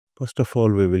First of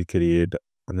all, we will create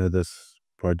another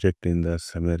project in the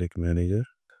Simatic manager.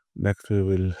 Next, we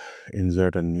will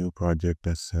insert a new project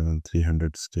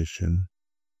S7-300 station.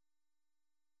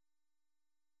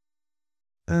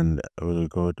 And we'll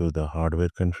go to the hardware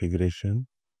configuration.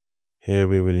 Here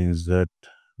we will insert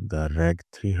the RAG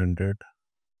 300.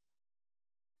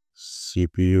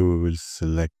 CPU we will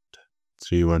select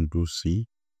 312C.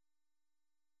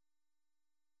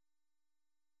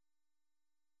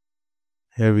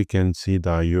 Here we can see the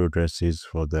IO addresses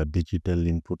for the digital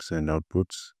inputs and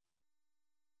outputs.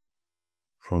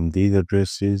 From these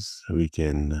addresses, we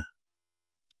can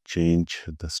change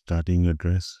the starting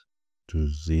address to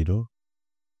 0.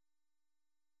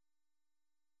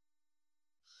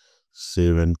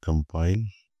 Save and compile.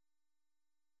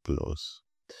 Close.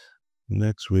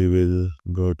 Next, we will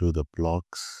go to the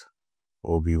blocks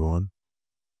OB1.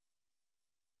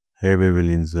 Here we will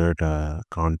insert a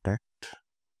contact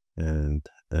and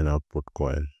an output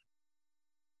coil.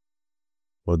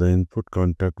 For the input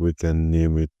contact, we can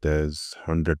name it as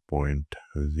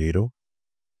 100.0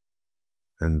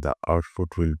 and the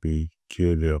output will be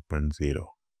Q0.0.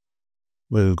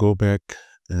 We'll go back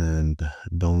and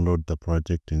download the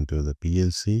project into the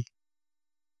PLC.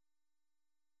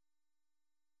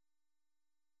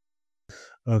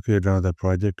 Okay, now the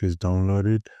project is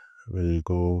downloaded. We'll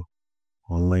go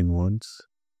online once.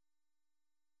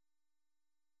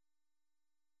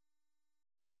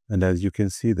 And as you can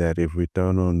see that if we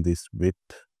turn on this bit,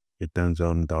 it turns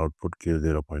on the output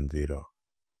Q0.0.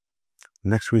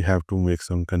 Next, we have to make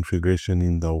some configuration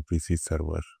in the OPC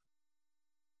server.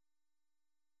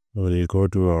 We'll go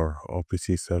to our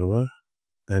OPC server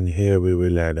and here we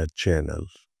will add a channel.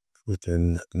 We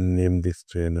can name this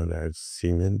channel as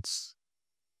Siemens.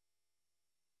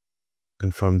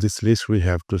 And from this list, we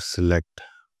have to select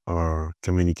our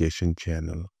communication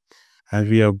channel. And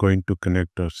we are going to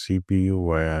connect our CPU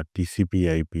via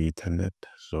TCP/IP Ethernet.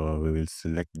 So we will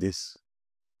select this.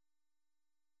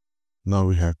 Now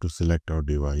we have to select our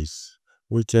device.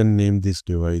 We can name this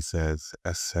device as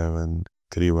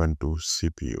S7-300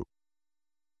 CPU.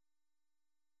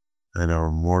 And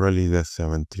our model is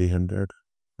S7-300.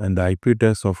 And the IP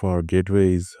address of our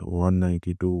gateway is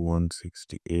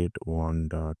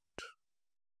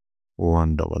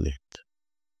 192.168.1.188.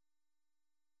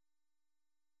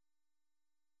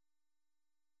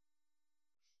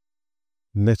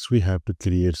 Next, we have to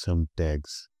create some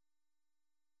tags.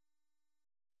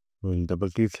 We'll double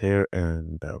click here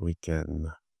and we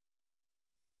can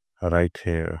write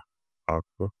here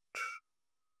output.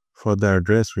 For the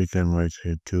address, we can write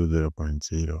here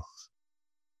 20.0.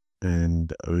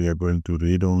 And we are going to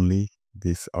read only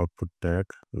this output tag.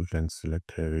 We can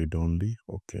select here read only.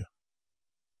 Okay.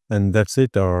 And that's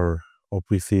it. Our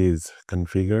OPC is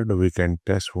configured. We can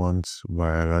test once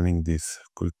by running this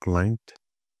quick client.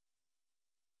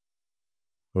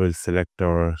 We'll select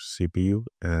our CPU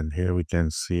and here we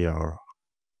can see our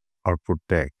output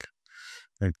tag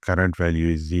and current value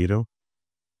is 0.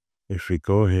 If we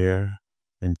go here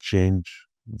and change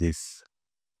this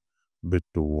bit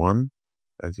to 1,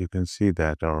 as you can see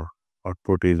that our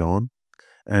output is on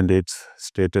and its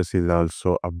status is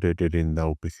also updated in the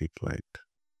OPC client.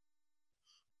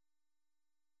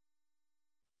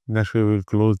 Next, we will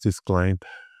close this client.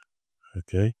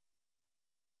 Okay.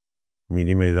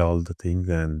 Minimize all the things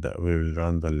and we will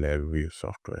run the LabVIEW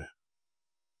software.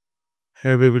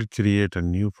 Here we will create a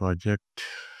new project.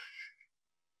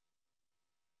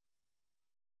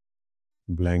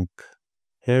 Blank.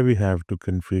 Here we have to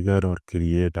configure or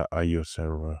create a IO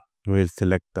server. We'll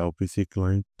select the OPC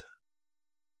client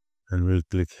and we'll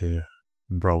click here,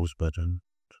 browse button.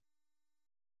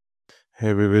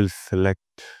 Here we will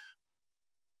select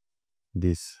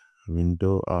this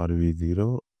window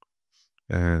RV0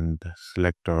 and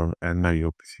select our NI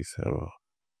OPC server.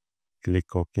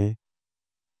 Click OK.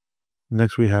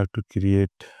 Next, we have to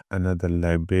create another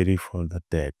library for the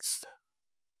tags.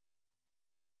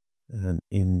 And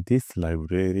in this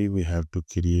library, we have to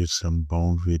create some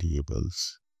bound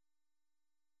variables.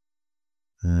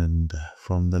 And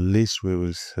from the list, we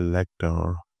will select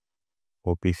our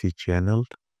OPC channel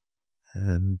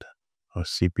and our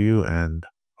CPU and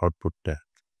output tag.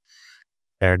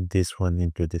 Add this one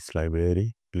into this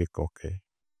library. Click OK.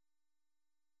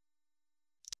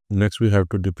 Next, we have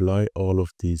to deploy all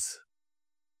of these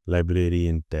library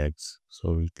and tags.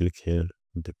 So we click here,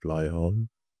 deploy all.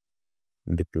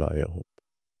 Deploy all.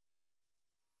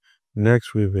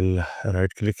 Next, we will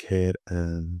right click here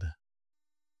and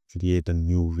create a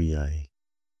new VI.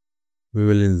 We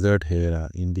will insert here an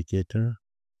indicator.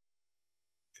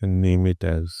 Can name it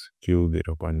as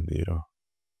Q0.0.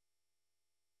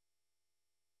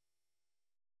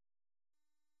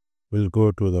 We'll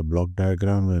go to the block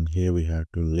diagram, and here we have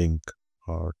to link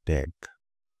our tag.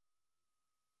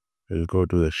 We'll go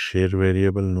to the share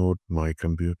variable node, my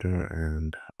computer,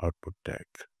 and output tag.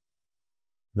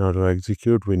 Now to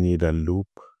execute, we need a loop.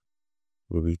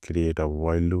 We will create a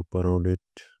while loop around it,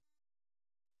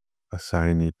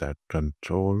 assign it a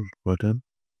control button,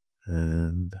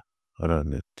 and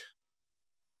run it.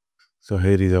 So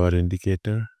here is our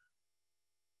indicator.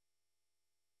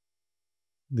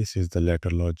 This is the ladder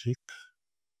logic.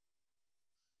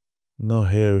 Now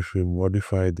here, if we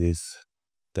modify this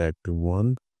tag to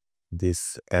 1,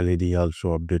 this LED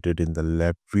also updated in the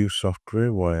LabVIEW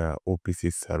software via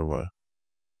OPC Server.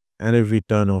 And if we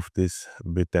turn off this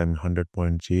bit and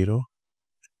 100.0,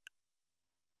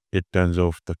 it turns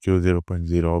off the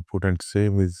Q0.0 output, and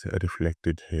same is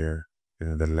reflected here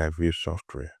in the LabVIEW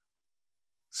software.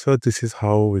 So this is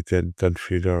how we can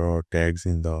configure our tags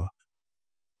in the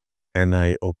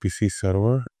NI OPC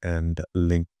server and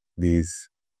link these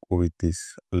with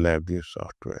this LabVIEW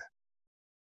software.